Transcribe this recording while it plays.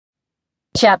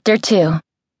Chapter 2.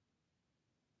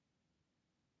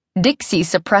 Dixie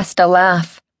suppressed a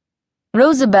laugh.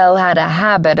 Rosabelle had a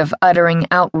habit of uttering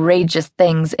outrageous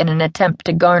things in an attempt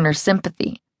to garner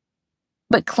sympathy.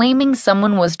 But claiming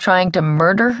someone was trying to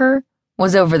murder her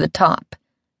was over the top,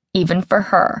 even for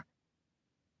her.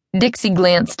 Dixie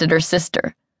glanced at her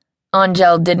sister.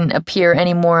 Angel didn't appear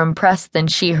any more impressed than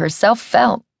she herself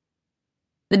felt.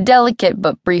 The delicate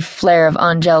but brief flare of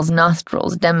Angel's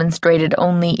nostrils demonstrated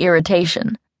only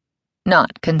irritation,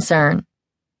 not concern.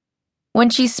 When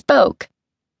she spoke,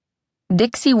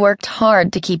 Dixie worked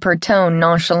hard to keep her tone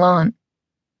nonchalant.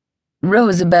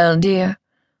 "Rosabelle, dear,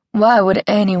 why would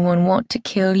anyone want to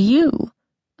kill you,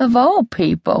 of all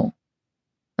people?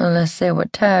 Unless they were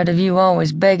tired of you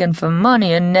always begging for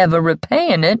money and never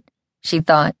repaying it," she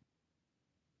thought.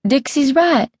 "Dixie's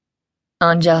right,"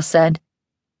 Angel said.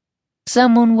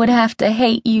 "Someone would have to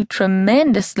hate you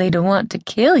tremendously to want to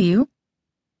kill you.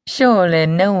 Surely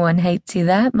no one hates you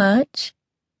that much."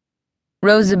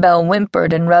 Rosabelle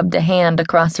whimpered and rubbed a hand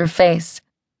across her face.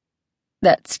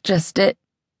 "That's just it.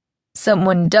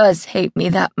 Someone does hate me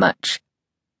that much."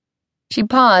 She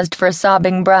paused for a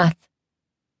sobbing breath.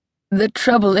 "The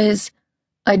trouble is,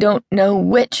 I don't know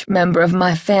which member of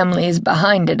my family is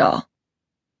behind it all."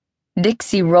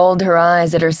 Dixie rolled her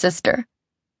eyes at her sister.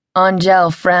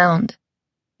 Angel frowned.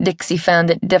 Dixie found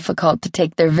it difficult to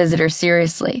take their visitor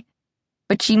seriously,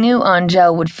 but she knew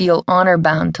Angel would feel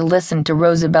honor-bound to listen to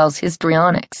Rosabelle's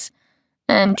histrionics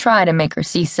and try to make her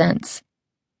see sense.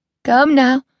 "Come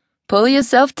now, pull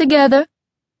yourself together."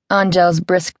 Angel's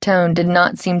brisk tone did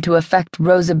not seem to affect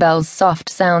Rosabelle's soft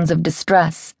sounds of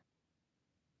distress.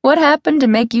 "What happened to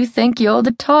make you think you're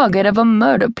the target of a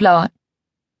murder plot?"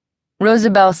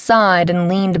 Rosabelle sighed and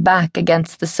leaned back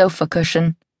against the sofa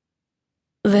cushion.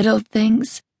 "Little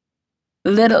things.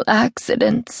 Little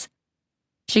accidents."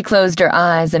 She closed her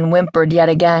eyes and whimpered yet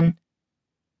again.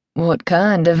 "What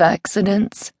kind of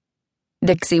accidents?"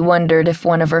 Dixie wondered if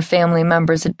one of her family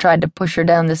members had tried to push her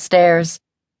down the stairs.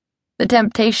 The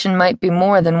temptation might be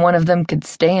more than one of them could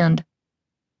stand.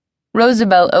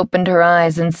 Rosabelle opened her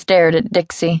eyes and stared at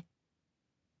Dixie.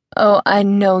 "Oh, I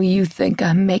know you think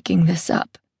I'm making this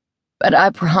up, but I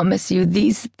promise you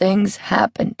these things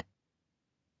happened."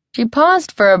 She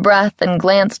paused for a breath and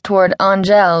glanced toward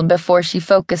Angel before she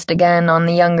focused again on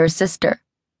the younger sister.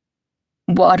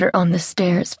 "Water on the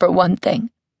stairs, for one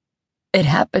thing. It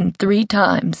happened 3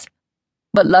 times,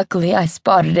 but luckily I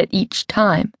spotted it each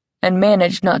time and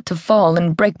managed not to fall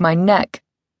and break my neck."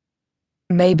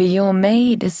 "Maybe your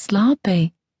maid is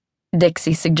sloppy,"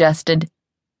 Dixie suggested.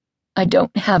 "I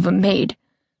don't have a maid.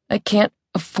 I can't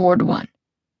afford one."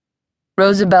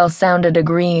 Rosabelle sounded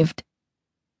aggrieved.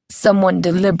 "Someone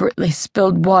deliberately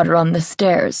spilled water on the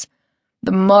stairs,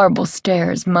 the marble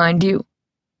stairs, mind you,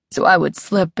 so I would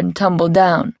slip and tumble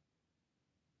down."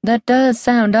 "That does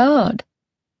sound odd,"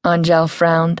 Angel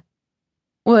frowned.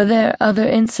 "Were there other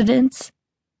incidents?"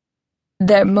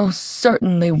 "There most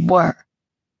certainly were."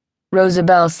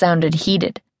 Rosabelle sounded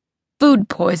heated. "Food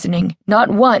poisoning, not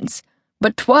once,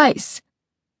 but twice."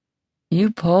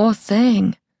 "You poor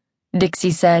thing,"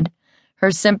 Dixie said,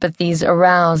 her sympathies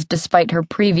aroused despite her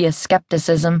previous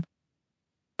skepticism.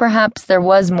 Perhaps there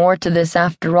was more to this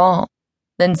after all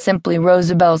than simply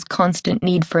Rosabelle's constant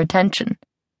need for attention.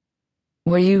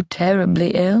 "Were you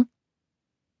terribly ill?"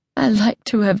 "I'd like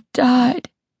to have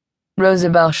died,"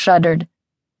 Rosabelle shuddered.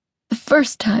 "The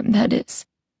first time, that is.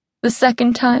 The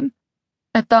second time,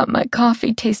 I thought my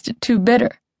coffee tasted too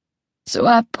bitter, so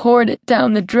I poured it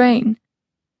down the drain.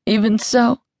 Even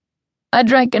so, I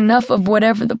drank enough of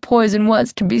whatever the poison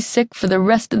was to be sick for the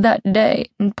rest of that day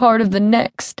and part of the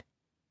next."